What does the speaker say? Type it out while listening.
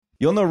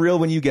You'll know real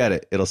when you get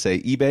it. It'll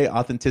say eBay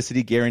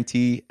Authenticity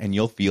Guarantee, and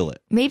you'll feel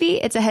it.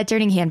 Maybe it's a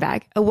head-turning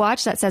handbag, a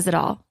watch that says it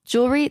all,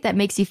 jewelry that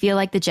makes you feel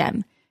like the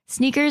gem,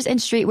 sneakers and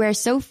streetwear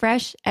so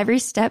fresh, every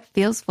step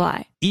feels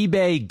fly.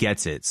 eBay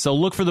gets it. So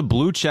look for the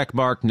blue check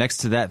mark next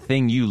to that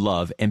thing you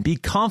love and be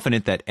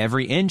confident that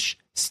every inch,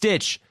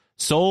 stitch,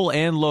 sole,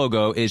 and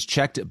logo is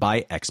checked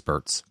by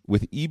experts.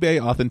 With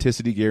eBay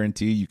Authenticity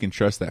Guarantee, you can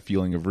trust that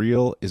feeling of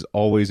real is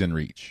always in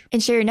reach.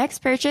 Ensure your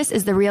next purchase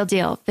is the real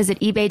deal. Visit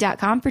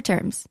ebay.com for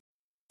terms.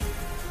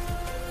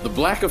 The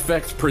Black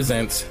Effect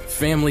presents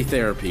Family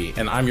Therapy,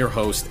 and I'm your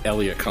host,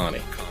 Elia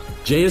Connie.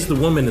 Jay is the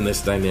woman in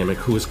this dynamic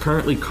who is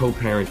currently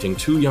co-parenting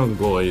 2 young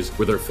boys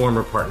with her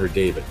former partner,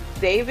 David.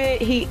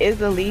 David, he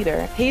is a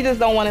leader. He just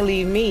don't want to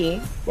leave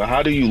me. But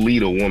how do you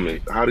lead a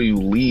woman? How do you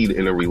lead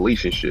in a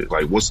relationship?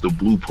 Like, what's the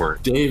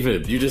blueprint?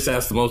 David, you just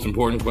asked the most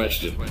important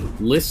question.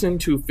 Listen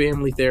to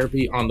Family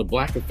Therapy on the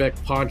Black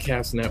Effect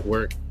Podcast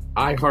Network,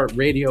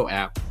 iHeartRadio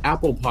app,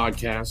 Apple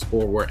Podcasts,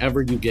 or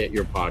wherever you get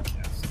your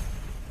podcasts.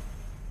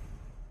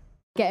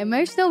 Get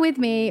emotional with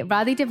me,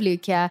 Radhi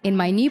Devlukia, in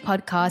my new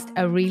podcast,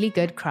 A Really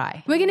Good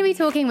Cry. We're going to be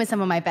talking with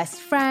some of my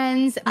best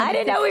friends. I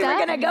didn't know we were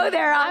going to go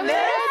there on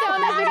this.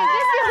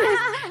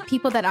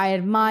 People that I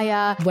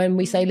admire. When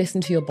we say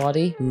listen to your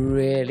body,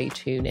 really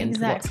tune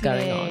into what's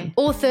going on.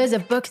 Authors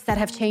of books that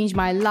have changed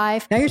my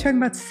life. Now you're talking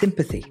about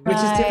sympathy, which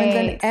is different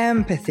than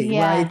empathy,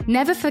 right?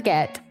 Never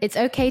forget, it's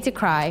okay to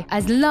cry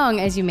as long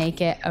as you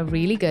make it a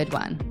really good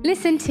one.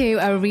 Listen to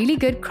A Really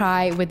Good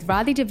Cry with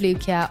Radhi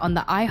Devlukia on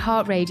the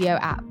iHeartRadio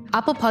app,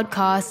 Apple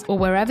Podcasts, or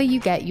wherever you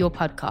get your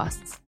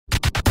podcasts.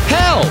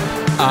 Help!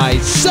 I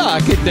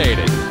Suck at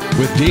Dating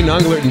with Dean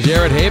Unglert and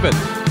Jared Haben,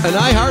 an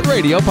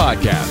iHeartRadio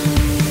podcast.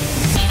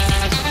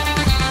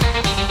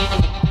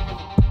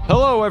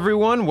 Hello,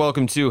 everyone.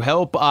 Welcome to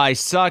Help I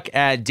Suck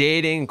at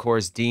Dating. Of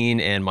course, Dean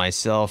and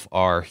myself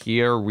are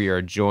here. We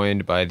are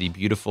joined by the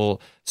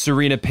beautiful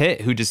Serena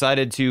Pitt, who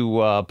decided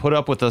to put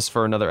up with us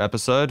for another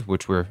episode,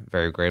 which we're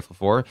very grateful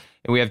for.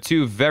 And we have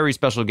 2 very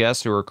special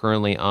guests who are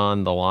currently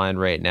on the line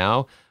right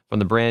now from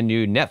the brand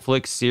new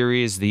Netflix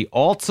series, The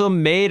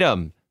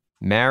Ultimatum,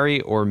 Marry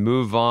or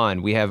Move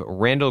On. We have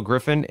Randall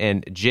Griffin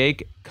and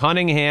Jake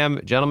Cunningham.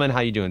 Gentlemen,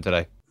 how you doing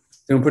today?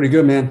 Doing pretty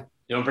good, man.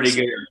 Doing pretty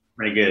good.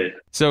 Pretty good.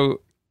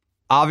 So,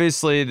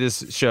 obviously,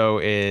 this show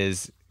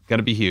is going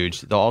to be huge.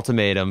 The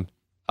Ultimatum.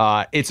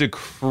 It's a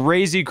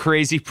crazy,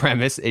 crazy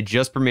premise. It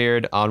just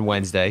premiered on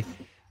Wednesday.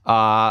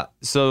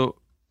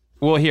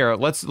 Well, here,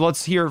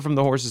 let's hear it from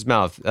the horse's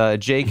mouth.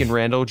 Jake and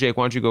Randall. Jake,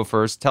 why don't you go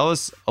first? Tell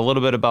us a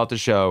little bit about the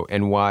show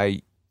and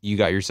why you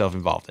got yourself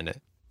involved in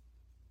it.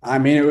 I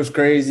mean, it was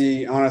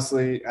crazy.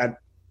 Honestly, I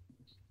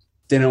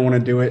didn't want to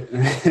do it.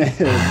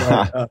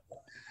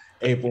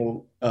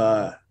 April,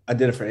 I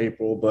did it for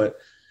April, but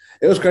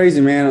it was crazy,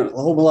 man. A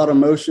whole lot of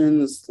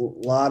emotions,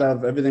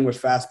 everything was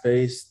fast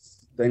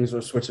paced. Things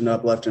were switching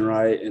up left and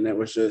right. And it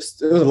was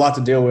a lot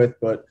to deal with,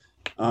 but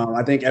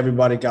I think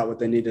everybody got what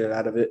they needed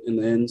out of it in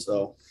the end.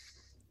 So,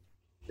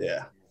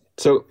 yeah.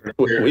 So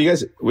will you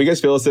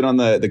guys fill us in on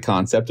the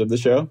concept of the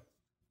show?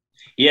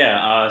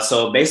 Yeah.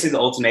 So basically the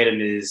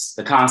Ultimatum is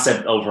the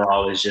concept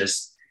overall is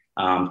just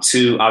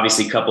 2,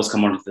 obviously couples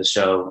come onto the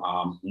show.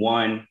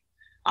 One,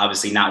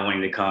 obviously not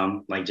wanting to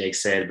come, like Jake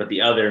said, but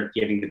the other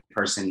giving the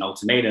person an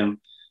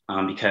ultimatum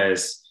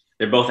because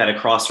they're both at a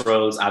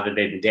crossroads. Either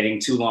they've been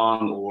dating too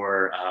long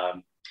or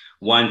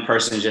one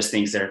person just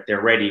thinks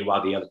they're ready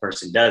while the other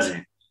person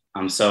doesn't.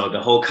 So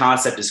the whole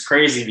concept is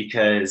crazy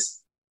because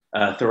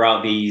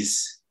throughout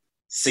these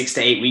 6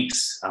 to 8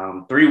 weeks,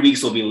 3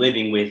 weeks we'll be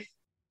living with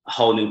a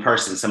whole new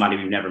person, somebody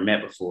we've never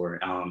met before.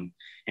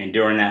 And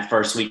during that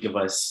first week of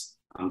us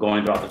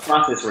going throughout the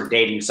process, we're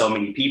dating so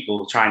many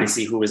people, trying to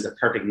see who is the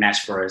perfect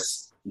match for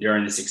us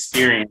during this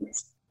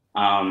experience,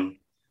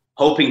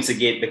 hoping to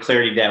get the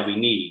clarity that we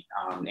need.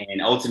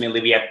 And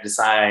ultimately, we have to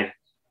decide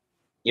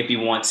if we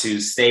want to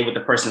stay with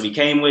the person we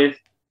came with,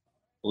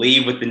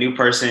 leave with the new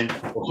person,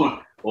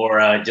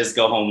 or just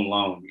go home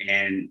alone.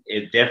 And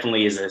it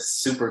definitely is a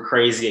super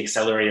crazy,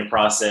 accelerated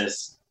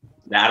process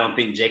that I don't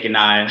think Jake and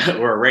I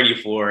were ready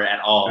for at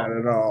all. Not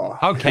at all.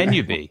 How can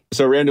you be?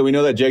 So, Randall, we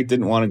know that Jake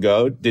didn't want to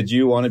go. Did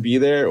you want to be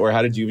there, or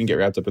how did you even get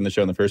wrapped up in the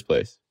show in the first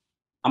place?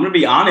 I'm going to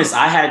be honest.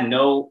 I had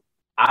no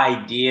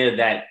idea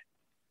that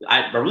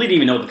I really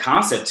didn't even know the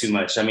concept too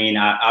much. I mean,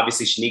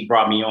 obviously, Shanique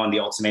brought me on the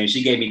ultimatum.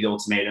 She gave me the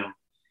ultimatum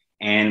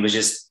and was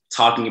just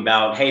talking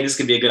about, hey, this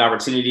could be a good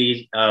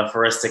opportunity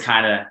for us to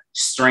kind of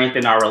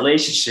strengthen our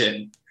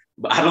relationship.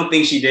 But I don't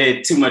think she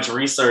did too much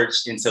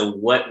research into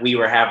what we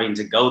were having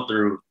to go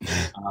through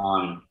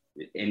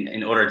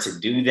in order to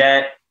do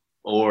that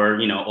or,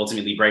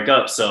 ultimately break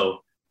up.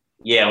 So,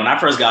 yeah, when I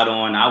first got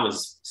on, I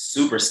was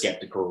super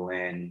skeptical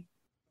and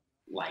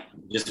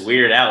just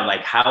weirded out.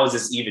 Like, how is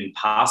this even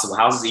possible?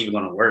 How is this even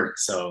going to work?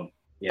 So,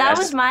 yeah. That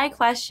was my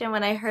question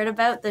when I heard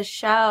about the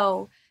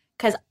show,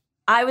 because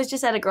I was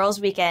just at a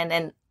girls' weekend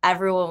and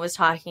everyone was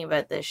talking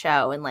about the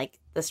show and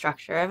the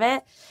structure of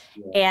it.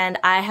 Yeah. And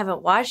I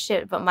haven't watched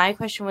it, but my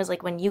question was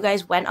when you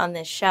guys went on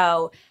this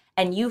show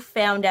and you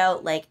found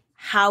out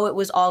how it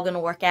was all going to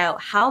work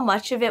out, how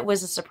much of it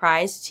was a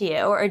surprise to you?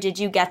 Or did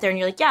you get there and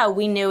you're like, yeah,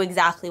 we knew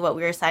exactly what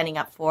we were signing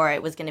up for.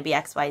 It was going to be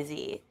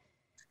XYZ.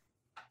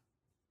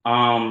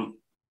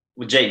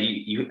 Well, Jay,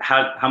 you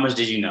how much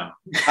did you know?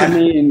 I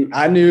mean,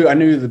 I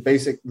knew the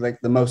basic,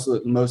 like the most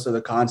of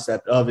the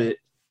concept of it.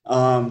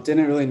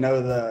 Didn't really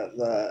know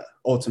the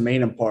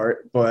ultimatum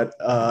part, but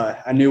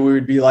I knew we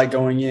would be like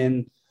going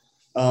in,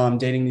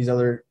 dating these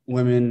other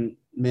women,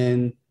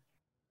 men,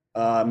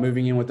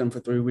 moving in with them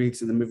for 3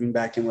 weeks and then moving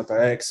back in with our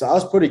ex. So I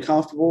was pretty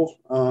comfortable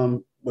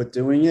with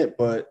doing it,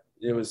 but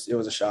it was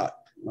a shot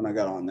when I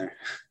got on there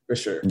for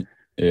sure.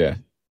 Yeah.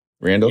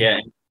 Randall? Yeah.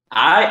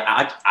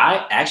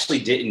 I actually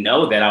didn't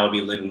know that I would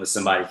be living with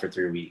somebody for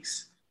 3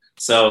 weeks.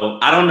 So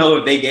I don't know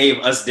if they gave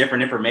us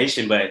different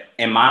information, but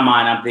in my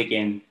mind, I'm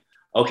thinking,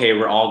 okay,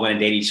 we're all going to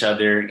date each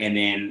other. And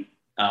then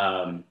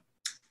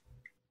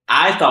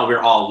I thought we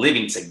were all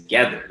living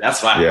together.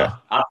 That's why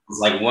I was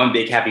like one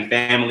big happy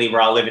family. We're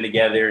all living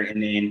together.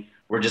 And then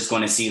we're just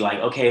going to see like,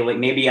 okay, like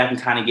maybe I can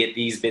kind of get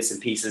these bits and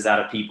pieces out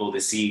of people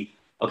to see,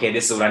 okay,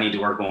 this is what I need to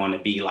work on to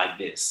be like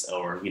this,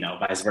 or, you know,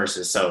 vice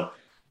versa. So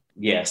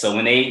yeah. So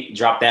when they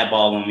dropped that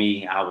ball on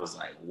me, I was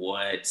like,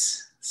 what?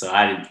 So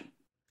I didn't.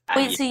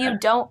 Wait, so you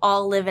don't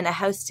all live in a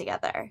house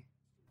together?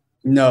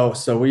 No.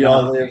 So we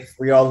all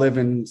live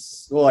in,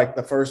 well, like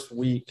the first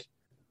week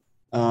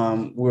we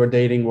were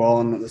dating, we're all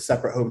in the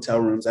separate hotel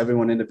rooms,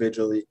 everyone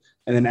individually.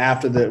 And then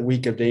after the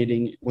week of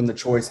dating, when the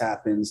choice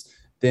happens,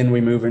 then we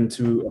move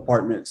into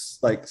apartments,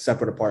 like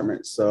separate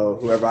apartments. So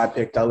whoever I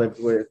picked, I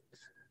lived with.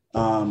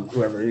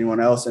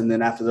 Anyone else, and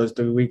then after those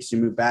 3 weeks you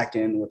move back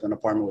in with an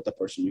apartment with the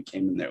person you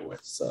came in there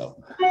with.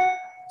 So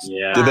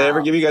yeah. Did they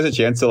ever give you guys a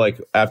chance to, like,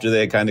 after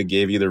they kind of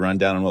gave you the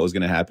rundown on what was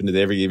going to happen, did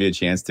they ever give you a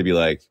chance to be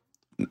like,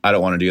 I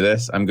don't want to do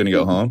this, I'm going to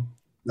go home?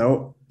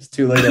 Nope, it's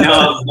too late.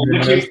 No,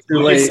 when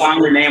you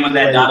signed your name on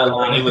that dotted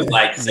line, it was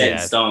like set in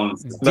stone.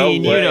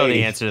 Dean, you know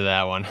the answer to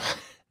that one.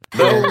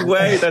 No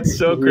way. That's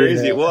so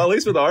crazy. Yeah. Well, at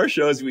least with our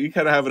shows, we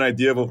kind of have an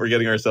idea of what we're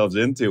getting ourselves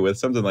into. With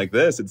something like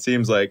this, it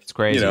seems like it's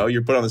crazy. You know,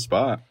 you're put on the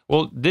spot.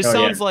 Well, this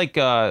sounds like,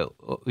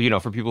 you know,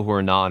 for people who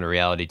are not on a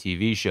reality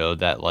TV show,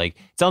 that like,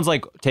 it sounds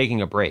like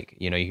taking a break.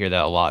 You know, you hear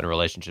that a lot in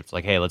relationships.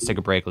 Like, hey, let's take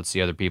a break. Let's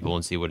see other people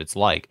and see what it's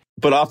like.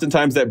 But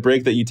oftentimes that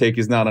break that you take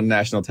is not on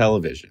national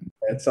television.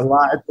 It's a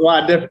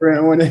lot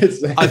different when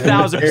it's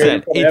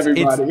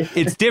 1,000%.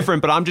 It's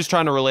different, but I'm just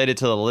trying to relate it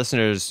to the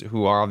listeners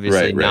who are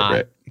obviously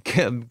not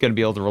going to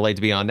be able to relate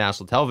to be on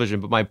national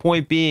television. But my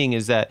point being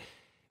is that,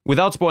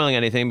 without spoiling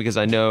anything, because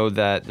I know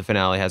that the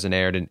finale hasn't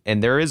aired,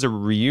 and there is a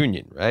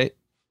reunion, right?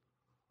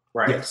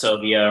 Right. Yeah. So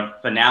the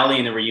finale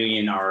and the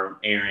reunion are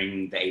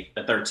airing the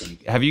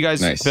 13th. Have you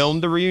guys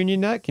filmed the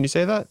reunion yet? Can you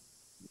say that?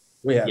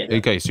 We have. Yeah.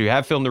 Okay, so you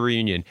have filmed the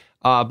reunion.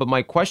 But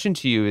my question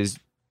to you is,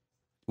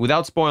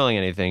 without spoiling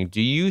anything,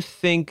 do you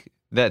think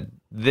that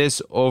this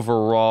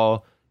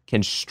overall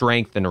can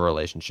strengthen a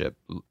relationship?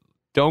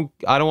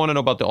 I don't want to know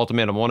about the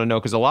ultimatum. I want to know,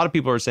 because a lot of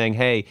people are saying,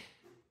 hey,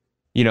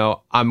 you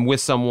know, I'm with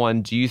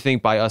someone. Do you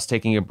think by us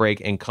taking a break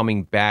and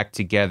coming back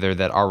together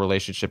that our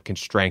relationship can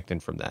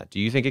strengthen from that? Do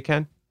you think it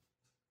can?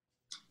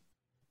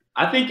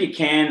 I think it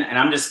can. And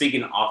I'm just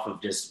speaking off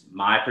of just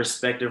my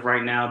perspective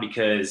right now,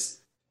 because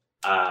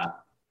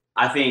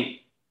I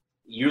think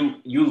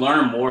you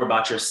learn more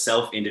about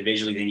yourself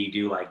individually than you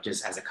do like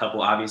just as a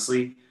couple,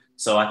 obviously.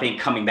 So I think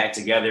coming back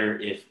together,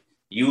 if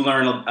you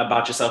learn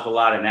about yourself a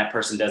lot and that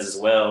person does as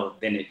well,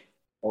 then it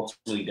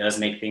ultimately does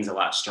make things a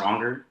lot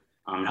stronger,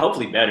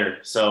 hopefully better.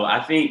 So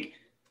I think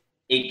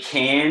it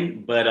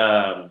can,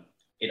 but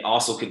it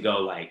also could go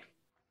like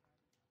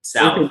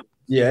south.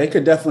 It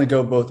could definitely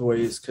go both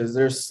ways, because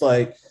there's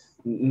like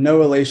no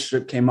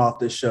relationship came off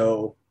this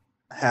show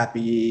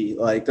happy.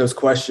 Like those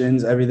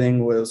questions,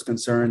 everything was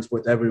concerns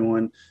with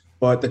everyone.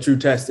 But the true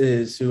test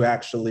is who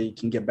actually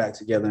can get back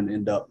together and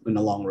end up in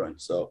the long run.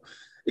 So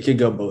it could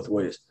go both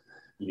ways.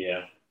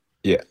 Yeah.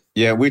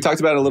 We talked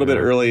about it a little bit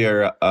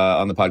earlier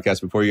on the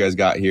podcast before you guys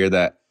got here,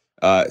 that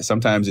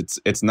sometimes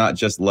it's not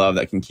just love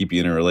that can keep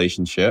you in a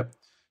relationship.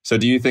 So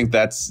do you think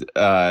that's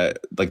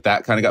like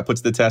that kind of got put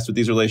to the test with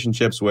these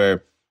relationships,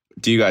 where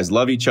do you guys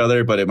love each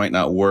other, but it might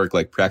not work,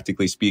 like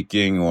practically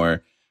speaking,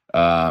 or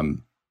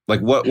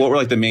like what were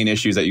like the main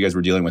issues that you guys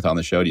were dealing with on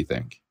the show, do you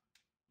think?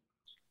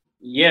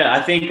 Yeah,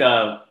 I think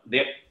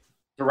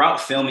throughout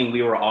filming,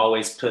 we were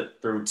always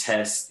put through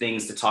tests,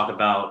 things to talk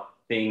about,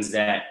 things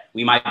that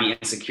we might be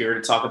insecure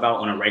to talk about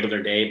on a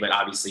regular day, but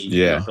obviously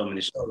filming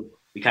the show,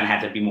 we kind of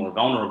had to be more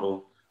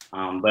vulnerable.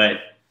 But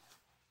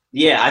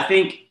yeah, I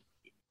think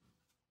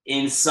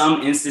in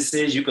some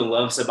instances you can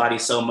love somebody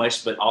so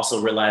much, but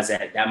also realize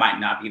that that might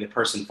not be the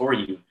person for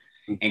you.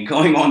 And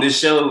going on this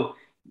show,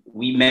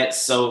 we met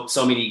so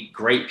many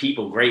great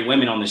people, great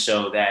women on the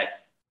show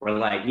that were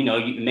like, you know,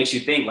 it makes you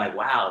think like,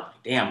 wow,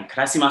 damn, could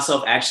I see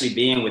myself actually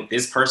being with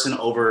this person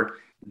over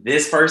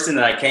this person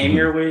that I came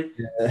here with?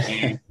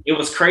 And it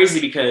was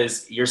crazy,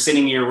 because you're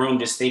sitting in your room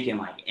just thinking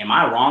like, am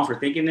I wrong for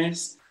thinking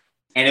this?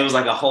 And it was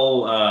like a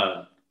whole,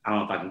 I don't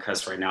know if I can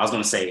cuss right now. I was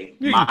going to say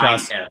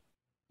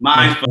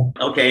mind.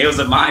 Okay, it was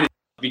a mind,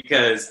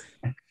 because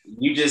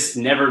you've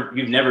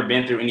never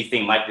been through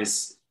anything like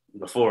this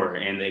before.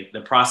 And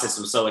the process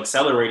was so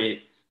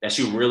accelerated that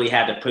you really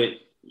had to put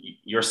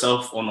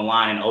yourself on the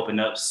line and open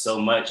up so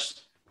much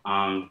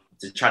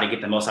to try to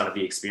get the most out of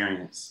the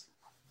experience.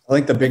 I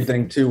think the big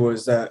thing too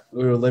was that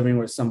we were living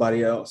with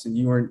somebody else, and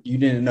you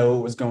didn't know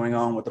what was going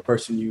on with the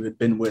person you had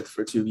been with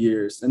for 2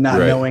 years, and not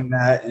knowing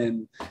that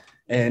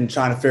and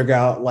trying to figure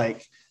out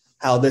like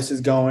how this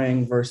is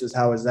going versus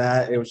how is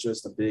that. It was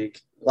just a big,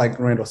 like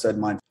Randall said,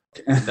 mind.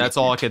 That's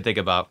all I could think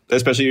about.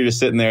 Especially you're just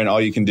sitting there and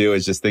all you can do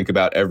is just think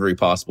about every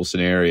possible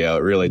scenario.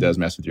 It really does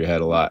mess with your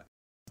head a lot.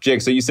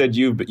 Jake, so you said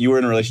you were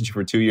in a relationship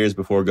for 2 years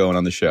before going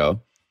on the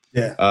show.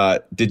 Yeah.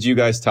 Did you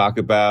guys talk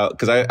about,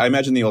 because I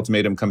imagine the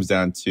ultimatum comes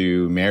down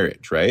to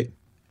marriage, right?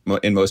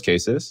 In most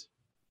cases.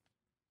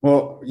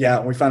 Well, yeah,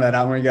 we found that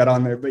out when we got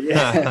on there, but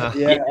yeah.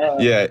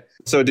 Yeah.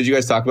 So did you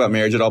guys talk about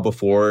marriage at all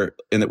before,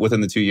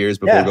 within the 2 years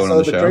before going on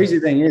the show? So the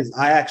crazy thing is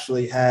I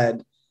actually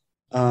had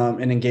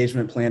an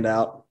engagement planned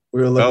out.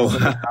 We were looking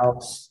for a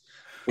house.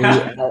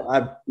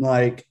 I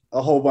like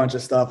a whole bunch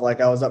of stuff.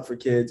 Like I was up for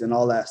kids and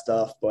all that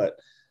stuff, but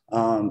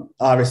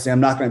obviously I'm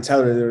not going to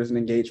tell her there was an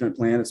engagement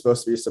plan. It's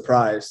supposed to be a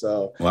surprise.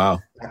 So wow,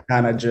 I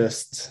kind of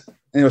just,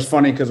 and it was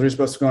funny because we were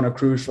supposed to go on a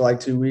cruise for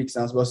like 2 weeks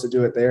and I was supposed to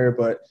do it there,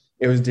 but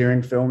it was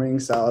during filming.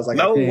 So I was like,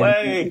 no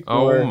way.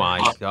 Oh my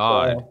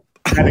God.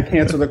 So I had to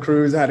cancel the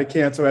cruise. I had to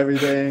cancel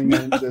everything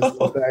and just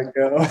let that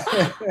go.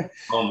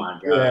 Oh my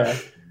God. Yeah.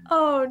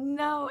 Oh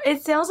no.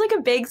 It sounds like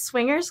a big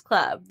swingers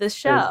club, this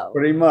show.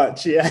 Pretty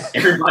much. Yeah.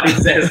 Everybody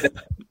says that.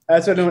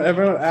 That's what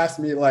everyone asked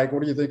me, like,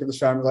 what do you think of the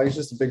show? I'm like, it's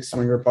just a big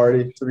swinger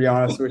party, to be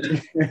honest with you.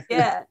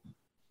 Yeah.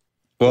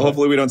 Well,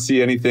 hopefully we don't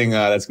see anything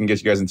that's going to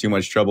get you guys in too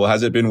much trouble.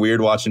 Has it been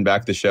weird watching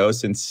back the show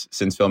since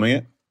filming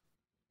it?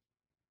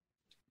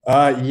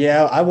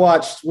 Yeah,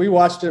 we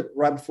watched it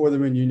right before the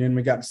reunion.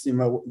 We got to see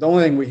the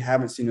only thing we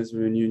haven't seen is the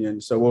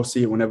reunion. So we'll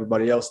see it when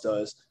everybody else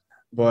does.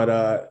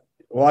 But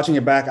watching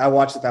it back, I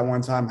watched it that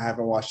one time. I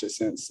haven't watched it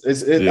since.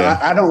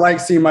 I don't like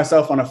seeing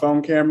myself on a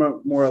phone camera,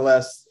 more or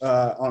less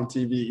on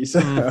TV. So.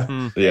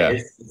 Yeah,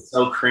 it's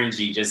so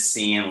cringy just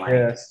seeing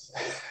like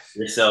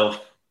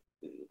yourself,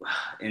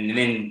 and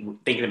then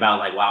thinking about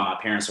like, wow,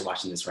 my parents are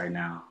watching this right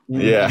now.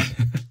 Yeah,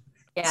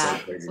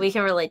 yeah, we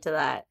can relate to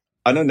that.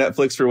 I know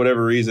Netflix, for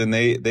whatever reason,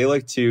 they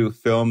like to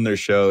film their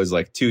shows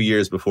like 2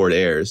 years before it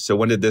airs. So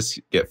when did this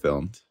get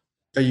filmed?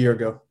 A year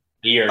ago.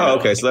 Oh,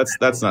 okay. So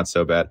that's not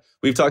so bad.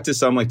 We've talked to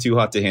some like Too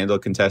Hot to Handle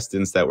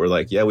contestants that were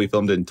like, yeah, we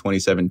filmed it in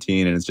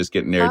 2017 and it's just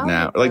getting aired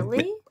now. Really?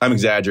 Like, I'm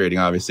exaggerating,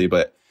 obviously,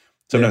 but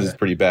sometimes it's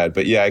pretty bad.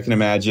 But yeah, I can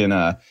imagine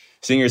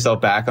seeing yourself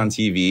back on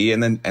TV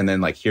and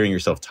then like hearing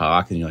yourself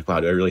talk and you're like,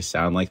 wow, do I really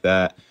sound like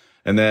that?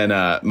 And then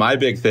my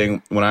big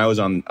thing when I was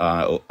on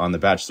The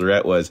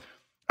Bachelorette was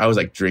I was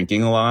like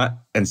drinking a lot.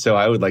 And so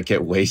I would like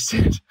get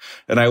wasted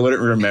and I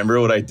wouldn't remember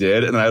what I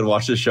did. And I would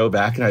watch the show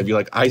back and I'd be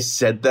like, I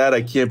said that.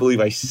 I can't believe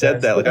I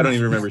said that. Like, I don't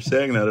even remember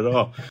saying that at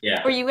all.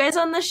 Yeah. Were you guys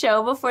on the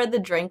show before the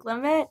drink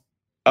limit?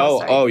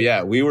 Oh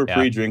yeah. We were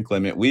pre-drink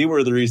limit. We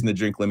were the reason the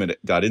drink limit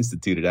got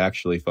instituted,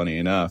 actually, funny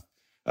enough.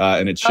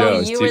 And it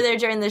shows. Oh, you were there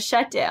during the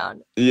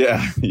shutdown.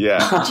 Yeah.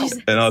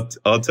 And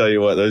I'll tell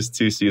you what, those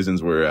 2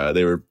 seasons were,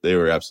 they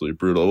were absolutely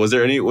brutal. Was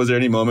there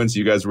any moments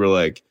you guys were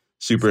like,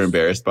 super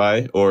embarrassed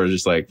by, or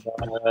just like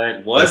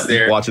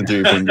there watching through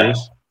your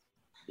fingers?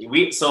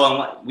 We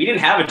didn't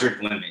have a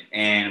drink limit,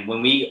 and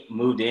when we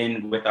moved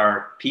in with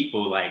our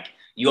people, like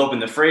you open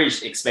the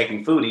fridge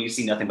expecting food and you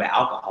see nothing but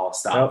alcohol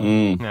stuff.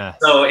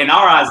 So in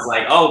our eyes,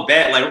 like, oh,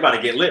 bet, like we're about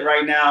to get lit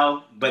right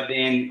now, but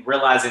then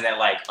realizing that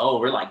like, oh,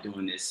 we're like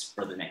doing this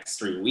for the next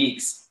 3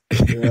 weeks.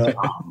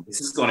 This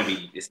is going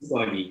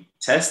to be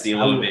testy a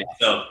little bit.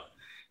 So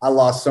I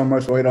lost so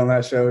much weight on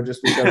that show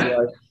just because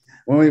like.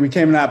 When we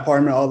came in that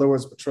apartment, all there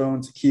was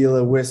Patron,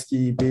 tequila,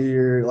 whiskey,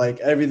 beer, like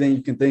everything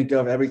you can think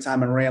of. Every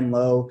time it ran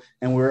low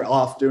and we were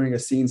off doing a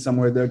scene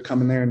somewhere, they'd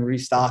come in there and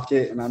restock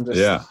it. And I'm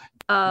just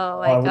oh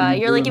my God.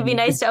 You're like, it'd be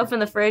nice to open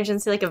the fridge and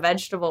see like a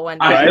vegetable one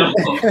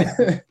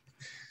day.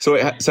 So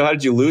how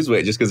did you lose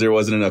weight? Just because there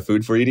wasn't enough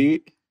food for you to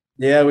eat?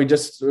 Yeah, it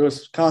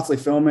was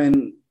constantly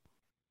filming,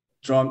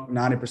 drunk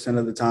 90%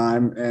 of the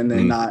time, and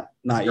then not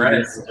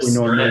eating. We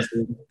normally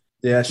do.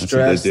 Yeah,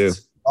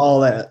 stress.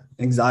 All that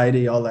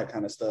anxiety, all that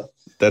kind of stuff.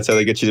 That's how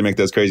they get you to make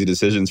those crazy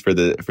decisions for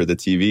the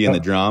TV and the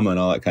drama and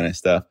all that kind of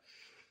stuff.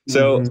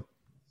 So,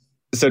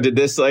 so did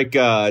this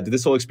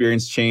whole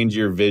experience change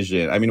your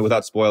vision? I mean,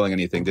 without spoiling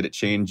anything, did it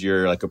change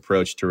your like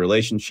approach to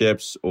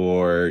relationships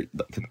or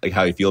like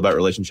how you feel about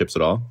relationships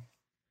at all?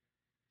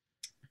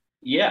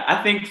 Yeah,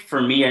 I think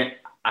for me,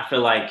 I feel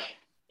like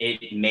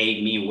it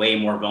made me way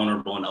more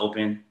vulnerable and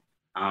open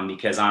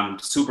because I'm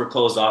super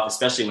closed off,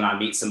 especially when I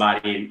meet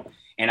somebody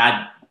and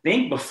I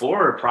think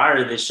prior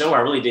to this show, I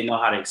really didn't know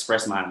how to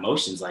express my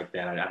emotions like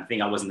that. I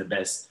think I wasn't the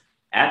best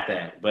at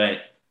that,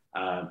 but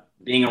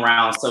being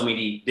around so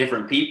many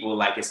different people,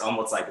 like it's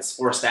almost like it's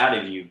forced out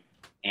of you.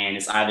 And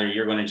it's either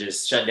you're going to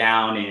just shut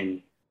down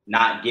and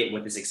not get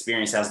what this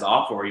experience has to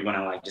offer, or you're going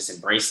to like just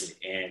embrace it.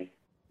 And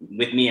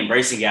with me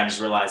embracing it, I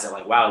just realized that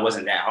like, wow, it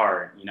wasn't that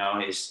hard. You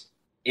know,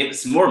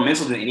 it's more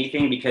mental than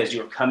anything because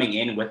you're coming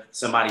in with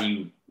somebody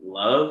you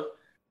love.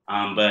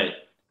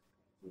 But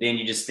then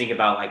you just think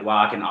about like,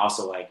 wow, I can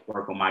also like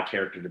work on my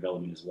character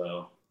development as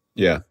well.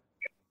 Yeah.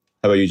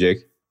 How about you,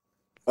 Jake?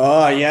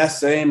 Yeah,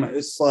 same.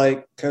 It's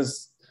like,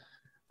 cause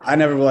I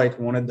never like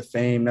wanted the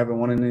fame, never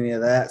wanted any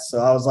of that. So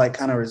I was like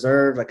kind of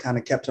reserved. I kind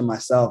of kept to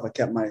myself. I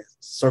kept my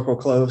circle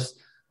close.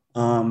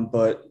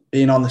 But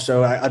being on the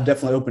show, I've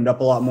definitely opened up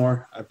a lot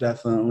more. I've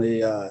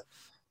definitely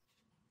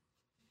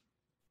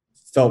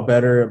felt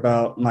better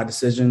about my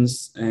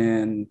decisions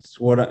and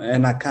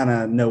I kind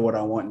of know what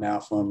I want now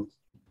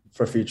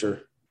for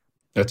future.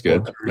 That's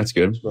good. That's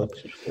good.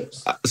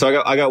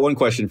 So I got one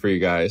question for you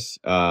guys.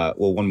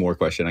 One more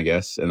question, I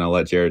guess, and I'll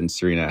let Jared and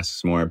Serena ask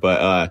some more.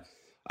 But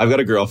I've got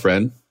a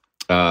girlfriend.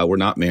 We're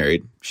not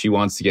married. She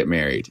wants to get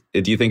married.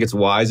 Do you think it's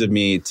wise of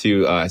me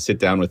to sit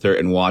down with her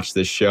and watch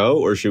this show,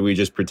 or should we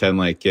just pretend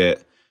like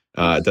it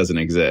doesn't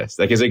exist?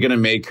 Like, is it going to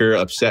make her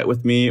upset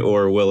with me,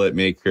 or will it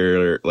make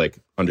her like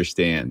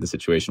understand the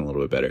situation a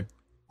little bit better?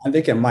 I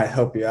think it might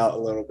help you out a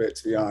little bit,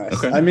 to be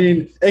honest. Okay. I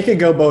mean, it could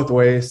go both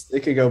ways.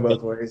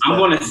 I'm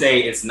going to say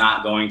it's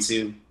not going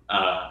to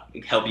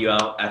help you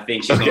out. I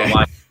think she's going to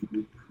watch.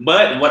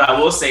 But what I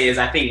will say is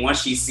I think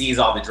once she sees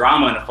all the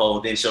drama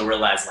unfold, then she'll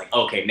realize like,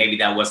 okay, maybe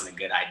that wasn't a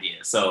good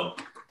idea. So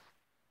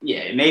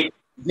yeah, maybe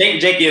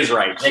Jake is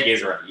right.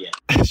 Yeah.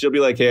 She'll be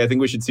like, hey, I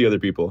think we should see other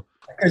people.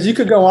 Because you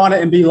could go on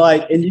it and be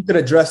like, and you could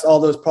address all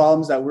those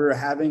problems that we were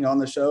having on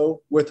the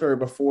show with her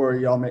before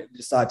y'all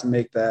decide to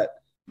make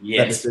that.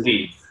 Yes,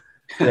 please.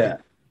 Yeah.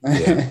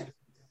 Yeah.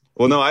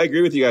 Well, no, I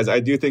agree with you guys. I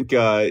do think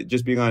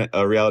just being on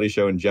a reality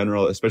show in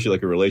general, especially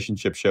like a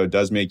relationship show,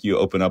 does make you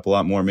open up a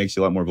lot more, makes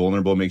you a lot more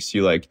vulnerable, makes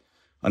you like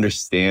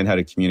understand how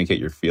to communicate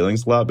your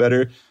feelings a lot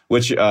better,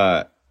 which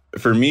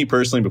for me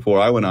personally, before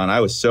I went on,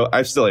 I still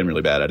am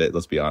really bad at it,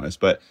 let's be honest,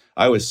 but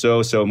I was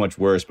so much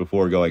worse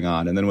before going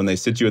on. And then when they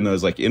sit you in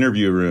those like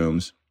interview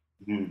rooms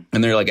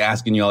and they're like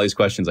asking you all these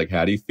questions, like,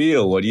 how do you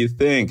feel? What do you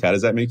think? How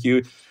does that make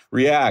you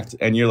react?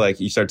 And you're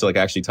like, you start to like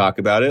actually talk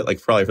about it, like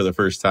probably for the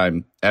first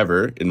time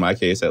ever, in my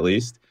case at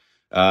least.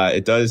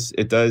 It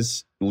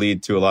does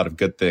lead to a lot of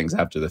good things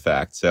after the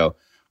fact. So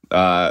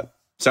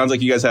sounds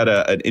like you guys had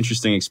an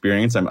interesting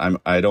experience.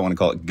 I don't want to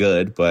call it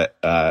good, but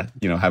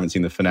haven't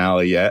seen the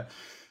finale yet.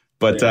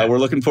 But we're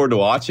looking forward to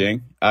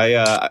watching.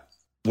 We've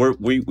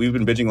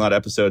been binging a lot of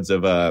episodes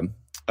of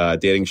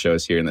dating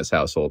shows here in this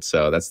household,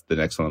 so that's the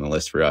next one on the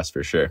list for us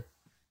for sure.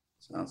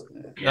 Sounds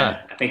good.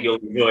 Yeah, I think you'll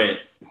enjoy it.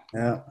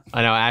 Yeah,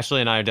 I know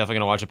Ashley and I are definitely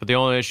gonna watch it, but the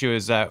only issue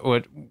is that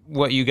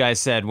what you guys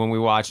said when we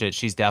watch it,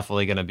 she's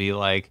definitely gonna be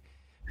like,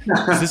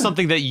 is this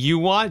something that you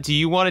want? Do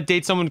you want to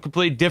date someone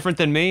completely different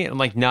than me? And I'm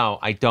like, no,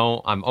 I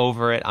don't. I'm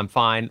over it. I'm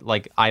fine.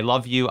 Like, I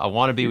love you. I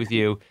want to be with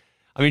you.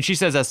 I mean, she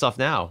says that stuff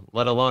now,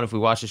 let alone if we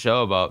watch a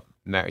show about,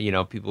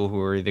 people who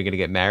are either going to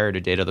get married or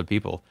date other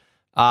people.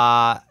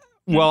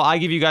 Well, I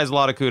give you guys a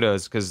lot of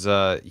kudos because,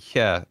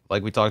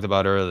 like we talked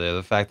about earlier,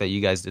 the fact that you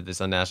guys did this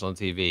on national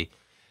TV,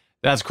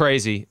 that's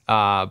crazy.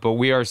 But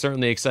we are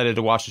certainly excited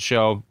to watch the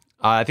show.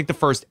 I think the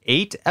first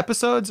 8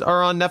 episodes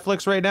are on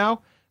Netflix right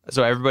now,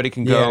 so everybody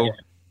can go. Yeah.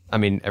 I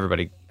mean,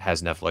 everybody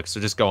has Netflix, so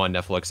just go on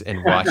Netflix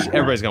and watch.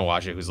 Everybody's going to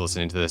watch it who's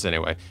listening to this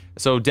anyway.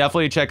 So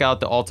definitely check out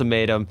The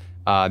Ultimatum,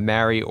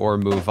 Marry or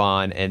Move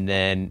On, and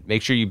then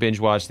make sure you binge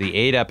watch the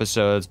 8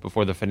 episodes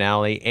before the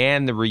finale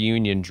and the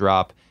reunion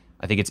drop.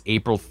 I think it's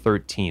April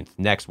 13th,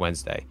 next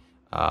Wednesday.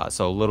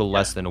 So a little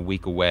less than a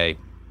week away.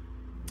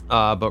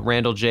 But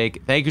Randall,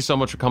 Jake, thank you so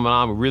much for coming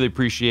on. We really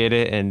appreciate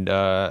it, and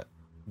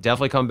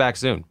definitely come back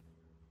soon.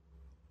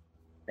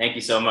 Thank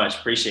you so much.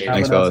 Appreciate it.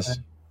 Thanks, fellas.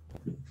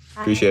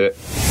 Appreciate it.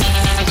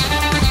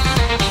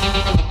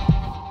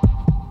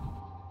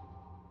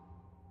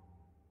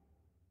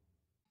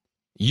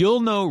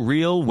 You'll know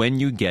real when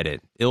you get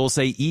it. It'll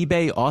say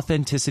eBay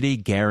Authenticity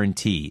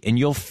Guarantee, and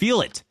you'll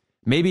feel it.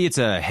 Maybe it's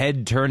a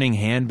head-turning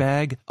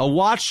handbag, a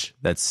watch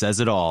that says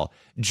it all,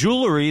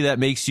 jewelry that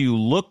makes you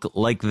look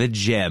like the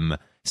gem,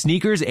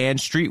 sneakers and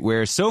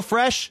streetwear so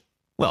fresh,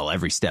 well,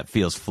 every step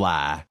feels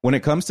fly. When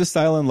it comes to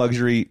style and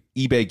luxury,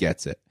 eBay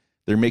gets it.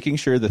 They're making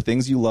sure the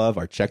things you love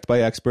are checked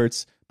by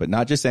experts, but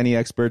not just any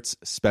experts,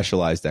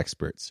 specialized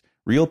experts.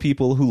 Real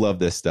people who love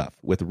this stuff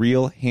with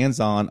real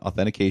hands-on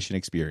authentication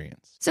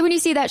experience. So when you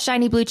see that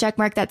shiny blue check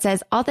mark that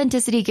says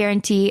Authenticity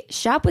Guarantee,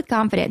 shop with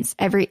confidence.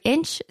 Every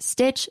inch,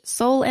 stitch,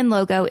 sole, and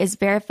logo is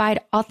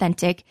verified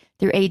authentic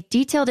through a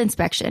detailed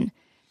inspection.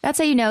 That's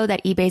how you know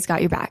that eBay's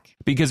got your back.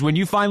 Because when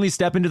you finally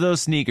step into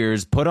those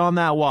sneakers, put on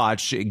that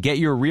watch, get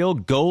your real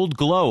gold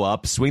glow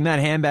up, swing that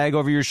handbag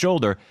over your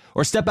shoulder,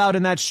 or step out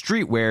in that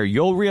streetwear,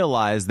 you'll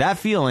realize that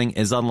feeling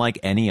is unlike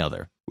any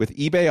other. With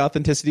eBay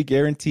Authenticity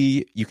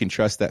Guarantee, you can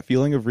trust that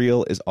feeling of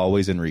real is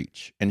always in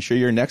reach. Ensure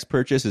your next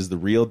purchase is the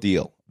real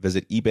deal.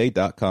 Visit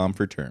ebay.com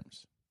for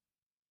terms.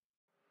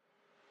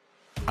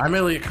 I'm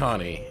Elliot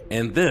Connie,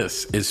 and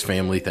this is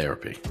Family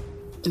Therapy.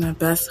 My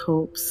best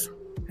hopes,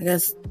 I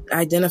guess,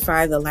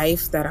 identify the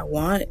life that I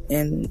want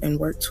and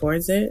work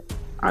towards it.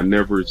 I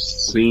never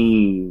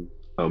seen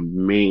a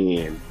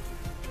man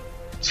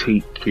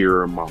take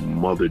care of my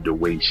mother the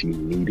way she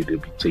needed to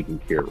be taken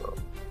care of.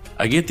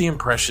 I get the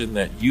impression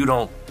that you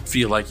don't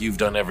feel like you've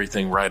done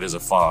everything right as a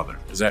father.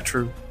 Is that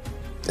true?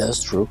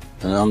 That's true,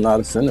 and I'm not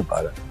offended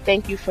by that.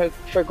 Thank you for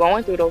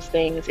going through those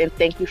things, and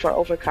thank you for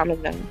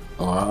overcoming them.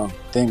 Wow.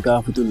 Thank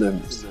God for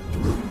deliverance.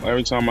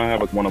 Every time I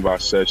have one of our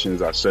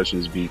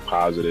sessions be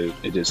positive.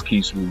 It just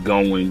keeps me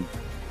going.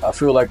 I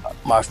feel like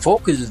my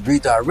focus is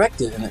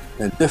redirected in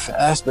a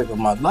different aspect of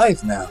my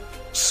life now.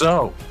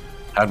 So,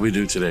 how'd we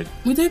do today?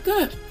 We did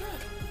good.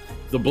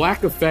 The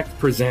Black Effect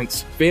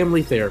presents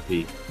Family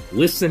Therapy.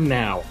 Listen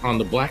now on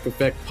the Black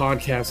Effect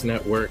Podcast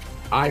Network,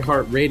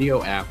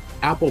 iHeartRadio app,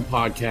 Apple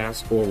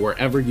Podcasts, or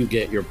wherever you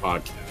get your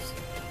podcasts.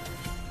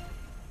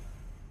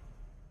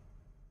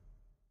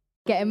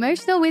 Get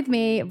emotional with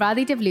me,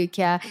 Radhi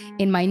Devlukia,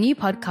 in my new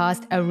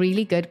podcast, A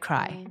Really Good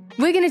Cry.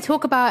 We're going to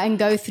talk about and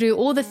go through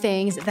all the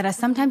things that are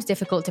sometimes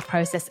difficult to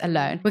process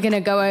alone. We're going to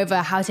go over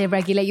how to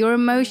regulate your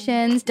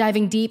emotions,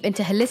 diving deep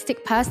into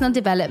holistic personal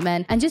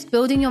development, and just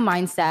building your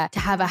mindset to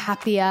have a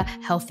happier,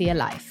 healthier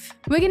life.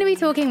 We're going to be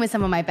talking with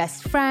some of my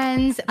best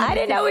friends. I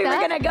didn't know we were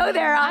going to go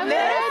there on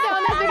this.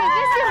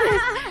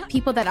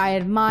 People that I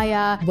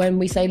admire. When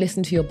we say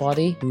listen to your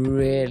body,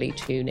 really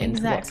tune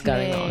into what's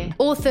going on.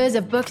 Authors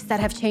of books that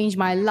have changed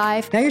my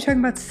life. Now you're talking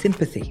about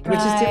sympathy, which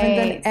is different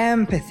than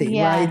empathy,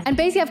 right? And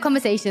basically have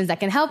conversations that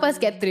can help us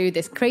get through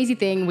this crazy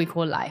thing we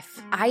call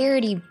life. I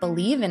already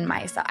believe in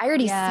myself. I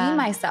already see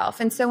myself.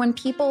 And so when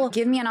people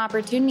give me an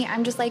opportunity,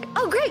 I'm just like,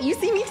 oh, great, you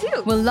see me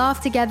too. We'll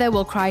laugh together,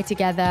 we'll cry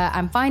together,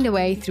 and find a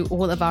way through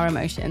all of our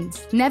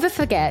emotions. Never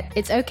forget,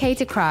 it's okay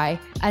to cry,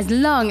 as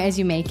long as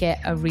you make it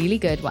a really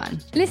good one.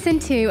 Listen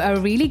to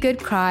A Really Good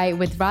Cry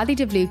with Radhi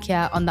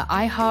Devlukia on the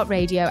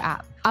iHeartRadio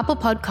app, Apple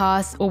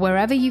Podcasts, or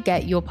wherever you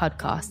get your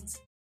podcasts.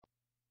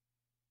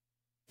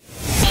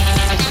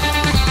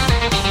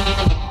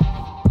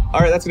 All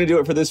right, that's going to do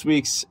it for this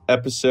week's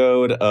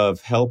episode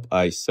of Help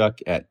I Suck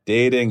at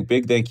Dating.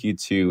 Big thank you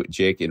to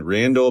Jake and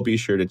Randall. Be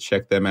sure to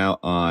check them out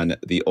on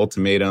The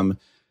Ultimatum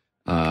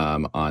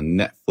on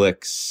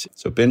Netflix.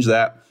 So binge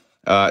that.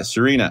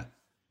 Serena,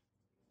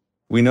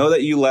 we know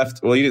that you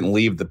left. Well, you didn't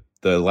leave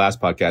the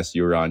last podcast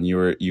you were on.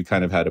 You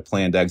kind of had a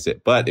planned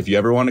exit. But if you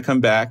ever want to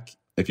come back,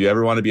 if you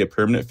ever want to be a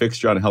permanent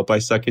fixture on Help I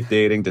Suck at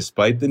Dating,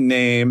 despite the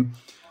name,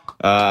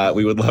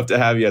 we would love to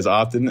have you as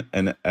often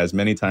and as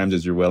many times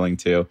as you're willing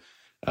to.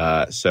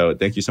 So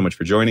thank you so much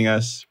for joining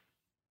us.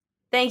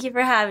 Thank you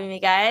for having me,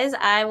 guys.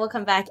 I will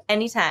come back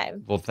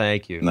anytime. Well,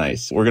 thank you.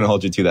 We're going to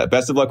hold you to that.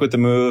 Best of luck with the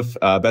move.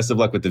 Best of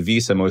luck with the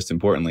visa, most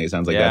importantly. It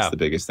sounds like that's the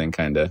biggest thing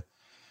kind of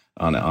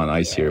on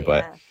ice here.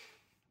 But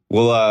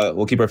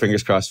we'll keep our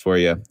fingers crossed for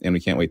you, and we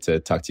can't wait to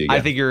talk to you again.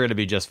 I think you're going to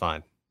be just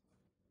fine.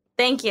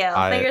 Thank you.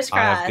 Fingers crossed.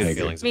 I have good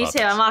feelings Me about too.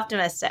 this. I'm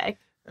optimistic.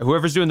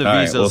 Whoever's doing the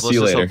visas, let's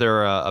just hope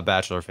they're a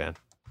Bachelor fan.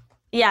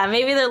 Yeah,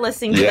 maybe they're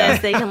listening to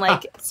this. They can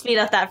speed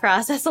up that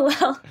process a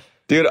little.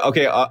 Dude,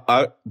 okay,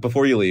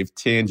 before you leave,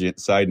 tangent,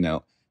 side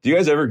note. Do you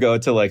guys ever go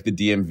to the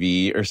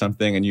DMV or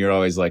something and you're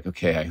always like,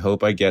 okay, I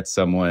hope I get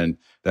someone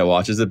that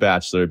watches The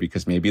Bachelor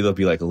because maybe they'll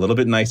be a little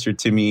bit nicer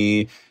to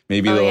me.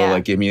 Maybe they'll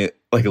give me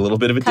a little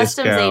bit of a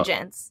Customs discount.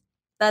 agents.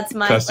 That's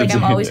my,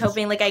 I'm always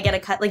hoping I get a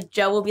cut.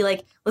 Joe will be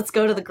like, let's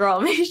go to the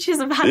girl. Maybe she's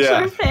a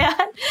Bachelor fan.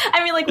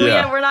 I mean,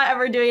 we're not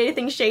ever doing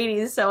anything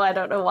shady, so I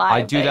don't know why.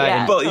 I do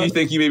that. But you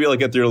think you maybe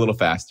get through a little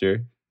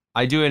faster?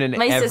 I do it in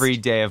every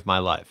day of my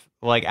life.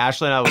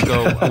 Ashley and I will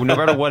go, no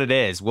matter what it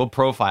is, we'll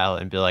profile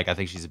it and be like, I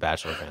think she's a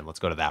Bachelor fan. Let's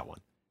go to that one.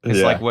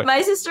 It's what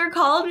my sister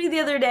called me the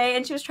other day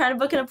and she was trying to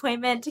book an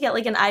appointment to get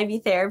an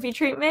IV therapy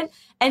treatment.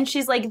 And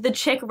she's like, the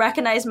chick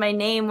recognized my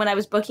name when I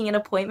was booking an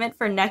appointment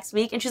for next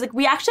week. And she's like,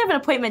 we actually have an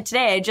appointment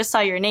today. I just saw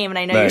your name and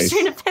I know you're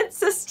Serena Pitt's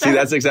sister. See,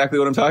 that's exactly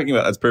what I'm talking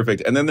about. That's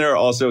perfect. And then there are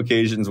also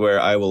occasions where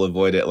I will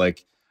avoid it.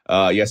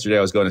 Yesterday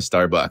I was going to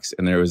Starbucks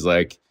and there was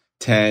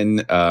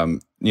 10,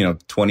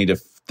 20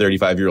 to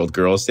 35-year-old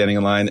girls standing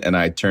in line, and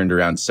I turned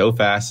around so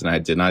fast, and I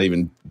did not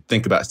even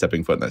think about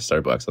stepping foot in that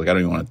Starbucks. I don't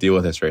even want to deal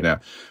with this right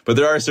now. But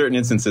there are certain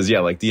instances,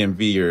 like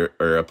DMV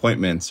or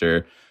appointments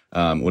or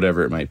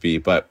whatever it might be.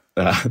 But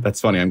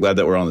that's funny. I'm glad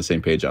that we're all on the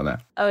same page on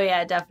that. Oh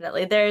yeah,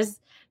 definitely. There's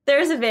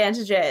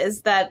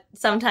advantages that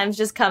sometimes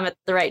just come at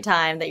the right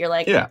time that you're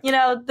like,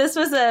 this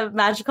was a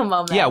magical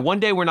moment. Yeah, one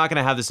day we're not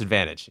going to have this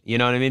advantage. You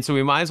know what I mean? So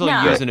we might as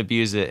well use and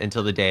abuse it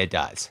until the day it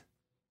dies.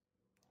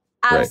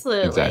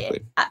 Absolutely. Right,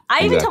 exactly.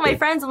 I even tell my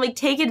friends, I'm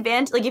take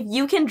advantage. If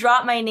you can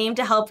drop my name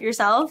to help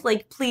yourself,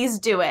 please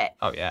do it.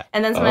 Oh, yeah.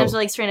 And then sometimes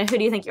they're like, Serena, who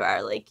do you think you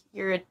are?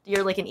 You're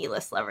an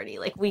E-list celebrity.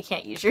 We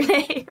can't use your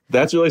name.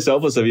 That's really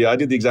selfless of you. I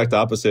did the exact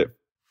opposite.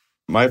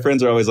 My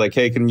friends are always like,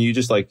 hey, can you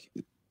just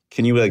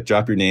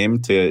drop your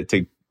name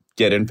to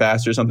get in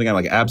fast or something? I'm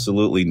like,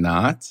 absolutely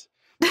not.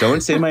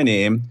 Don't say my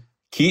name.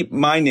 Keep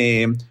my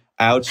name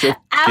out your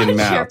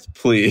mouth,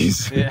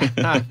 please. Yeah.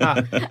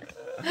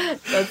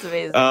 That's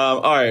amazing.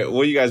 All right.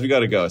 Well, you guys, we got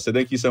to go. So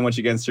thank you so much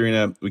again,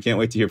 Serena. We can't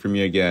wait to hear from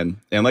you again.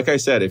 And like I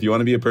said, if you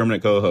want to be a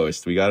permanent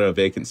co-host, we got a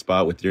vacant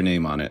spot with your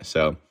name on it.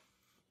 So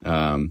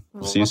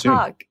we'll see you soon.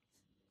 Talk.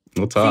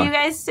 We'll talk. See you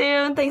guys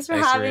soon. Thanks for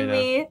having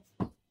me.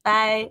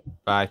 Bye.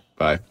 Bye.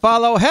 Bye.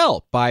 Follow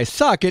Help I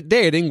Suck at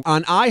Dating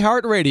on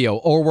iHeartRadio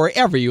or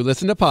wherever you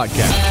listen to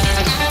podcasts.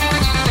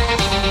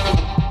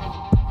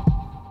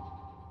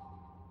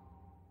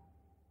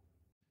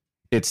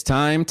 It's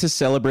time to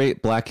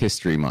celebrate Black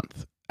History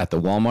Month at the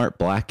Walmart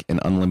Black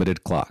and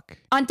Unlimited Clock.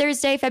 On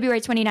Thursday,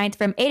 February 29th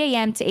from 8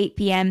 a.m. to 8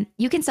 p.m.,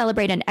 you can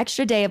celebrate an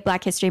extra day of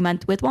Black History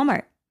Month with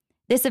Walmart.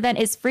 This event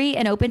is free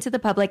and open to the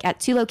public at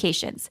 2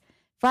 locations,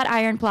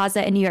 Flatiron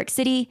Plaza in New York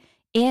City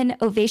and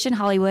Ovation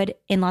Hollywood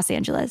in Los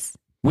Angeles.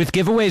 With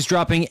giveaways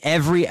dropping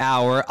every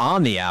hour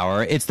on the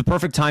hour, it's the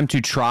perfect time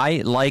to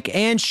try, like,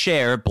 and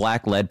share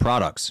Black-led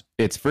products.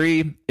 It's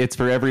free, it's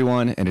for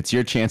everyone, and it's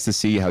your chance to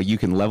see how you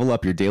can level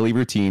up your daily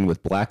routine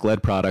with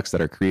Black-led products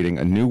that are creating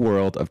a new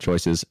world of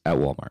choices at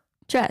Walmart.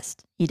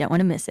 Trust, you don't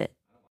want to miss it.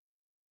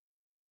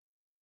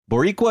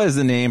 Boricua is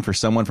the name for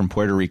someone from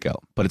Puerto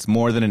Rico, but it's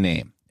more than a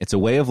name. It's a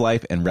way of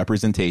life and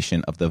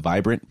representation of the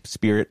vibrant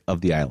spirit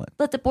of the island.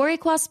 Let the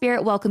Boricua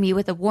spirit welcome you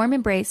with a warm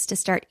embrace to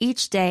start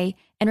each day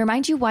and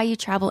remind you why you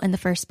travel in the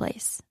first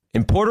place.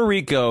 In Puerto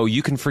Rico,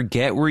 you can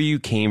forget where you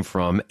came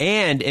from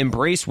and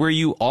embrace where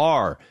you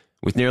are.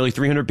 With nearly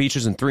 300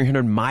 beaches and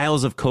 300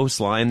 miles of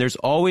coastline, there's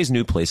always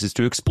new places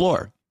to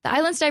explore. The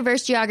island's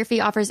diverse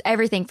geography offers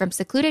everything from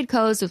secluded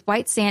coves with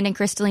white sand and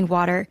crystalline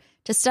water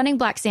to stunning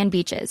black sand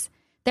beaches.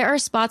 There are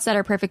spots that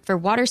are perfect for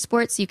water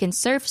sports. You can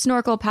surf,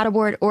 snorkel,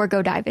 paddleboard, or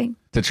go diving.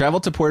 To travel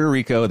to Puerto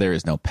Rico, there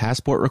is no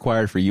passport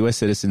required for U.S.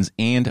 citizens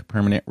and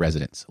permanent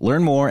residents.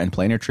 Learn more and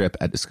plan your trip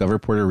at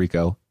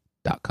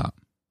discoverpuertorico.com.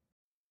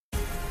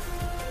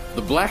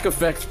 The Black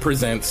Effect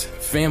presents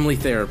Family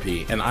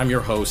Therapy, and I'm your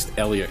host,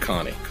 Elliot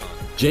Connie.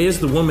 Jay is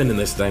the woman in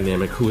this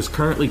dynamic who is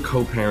currently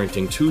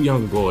co-parenting 2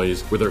 young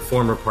boys with her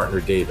former partner,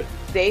 David.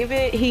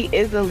 David, he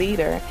is a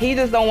leader. He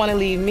just don't want to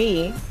leave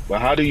me. But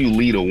how do you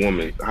lead a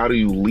woman? How do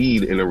you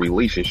lead in a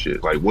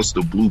relationship? Like, what's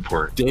the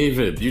blueprint?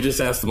 David, you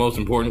just asked the most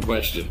important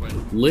question.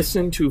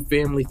 Listen to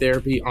Family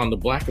Therapy on the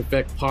Black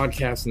Effect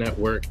Podcast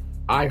Network,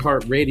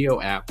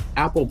 iHeartRadio app,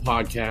 Apple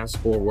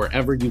Podcasts, or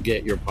wherever you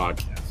get your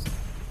podcasts.